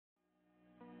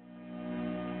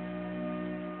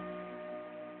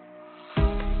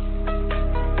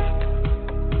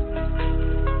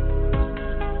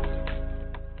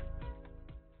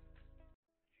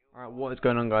What is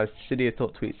going on, guys?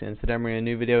 Cydiatoptweaks, and today I'm bringing a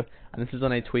new video, and this is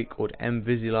on a tweak called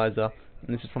mVisualizer,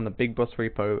 and this is from the BigBoss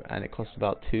repo, and it costs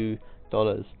about $2.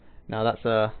 Now that's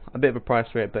a bit of a price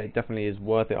for it, but it definitely is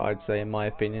worth it, I'd say, in my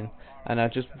opinion. And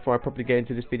just before I properly get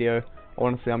into this video,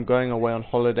 honestly, I'm going away on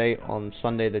holiday on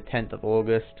Sunday the 10th of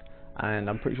August, and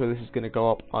I'm pretty sure this is going to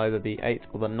go up either the 8th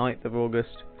or the 9th of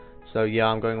August. So yeah,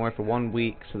 I'm going away for 1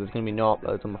 week, so there's going to be no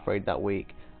uploads, I'm afraid, that week,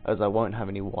 as I won't have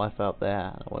any Wi-Fi up there,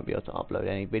 and I won't be able to upload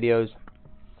any videos.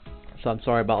 So I'm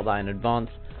sorry about that in advance,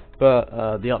 but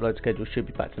the upload schedule should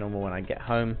be back to normal when I get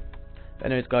home. But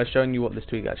anyways, guys, showing you what this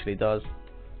tweak actually does.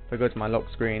 If I go to my lock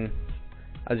screen,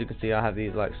 as you can see, I have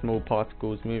these like small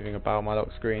particles moving about my lock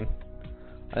screen.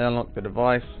 I unlock the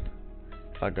device.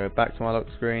 If I go back to my lock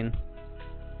screen,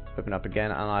 open up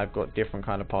again, and I've got different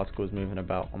kind of particles moving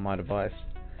about on my device.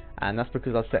 And that's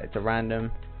because I've set it to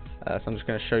random. So I'm just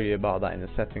going to show you about that in the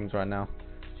settings right now.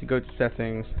 So you go to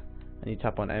settings and you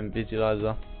tap on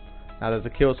mVisualizer. Now there's a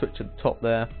kill switch at the top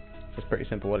there. It's pretty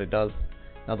simple what it does.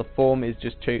 Now the form is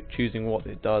just choosing what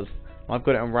it does. I've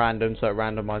got it on random, so it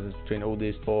randomizes between all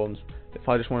these forms. If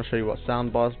I just want to show you what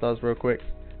sound bars does real quick,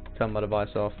 turn my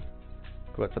device off,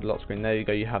 go back to the lock screen. There you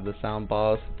go, you have the sound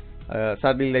bars.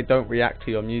 Sadly they don't react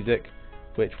to your music,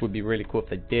 which would be really cool if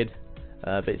they did,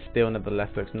 but it still nevertheless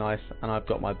looks nice. And I've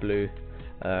got my blue,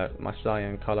 my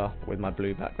cyan color with my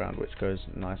blue background, which goes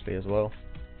nicely as well.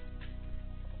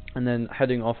 And then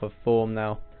heading off of form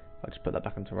now, I'll just put that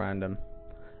back into random.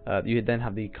 You then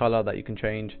have the color that you can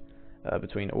change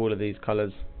between all of these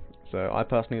colors. So I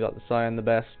personally like the cyan the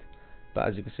best, but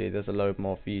as you can see, there's a load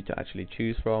more for you to actually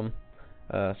choose from,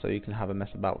 so you can have a mess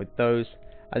about with those.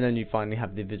 And then you finally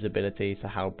have the visibility, so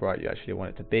how bright you actually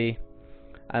want it to be.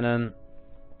 And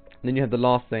then you have the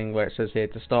last thing where it says here,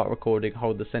 to start recording,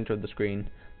 hold the center of the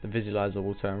screen. The visualizer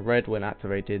will turn red when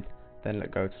activated, then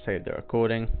let go to save the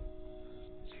recording.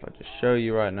 So if I just show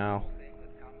you right now,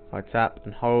 if I tap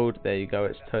and hold, there you go,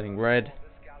 it's turning red,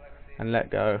 and let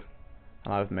go,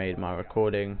 and I've made my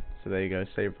recording. So there you go,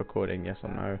 save recording, yes or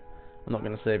no. I'm not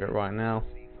going to save it right now,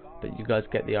 but you guys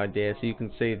get the idea. So you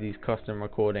can save these custom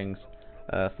recordings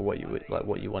for what you would like,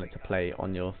 what you want it to play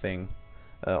on your thing,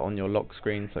 on your lock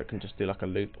screen, so it can just do like a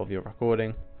loop of your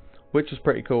recording, which is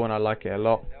pretty cool, and I like it a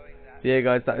lot. So yeah,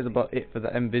 guys, that is about it for the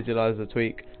mVisualizer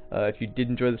tweak. If you did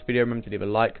enjoy this video, remember to leave a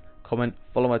like, comment,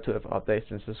 follow my Twitter for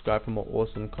updates, and subscribe for more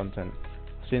awesome content.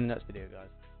 See you in the next video,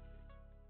 guys.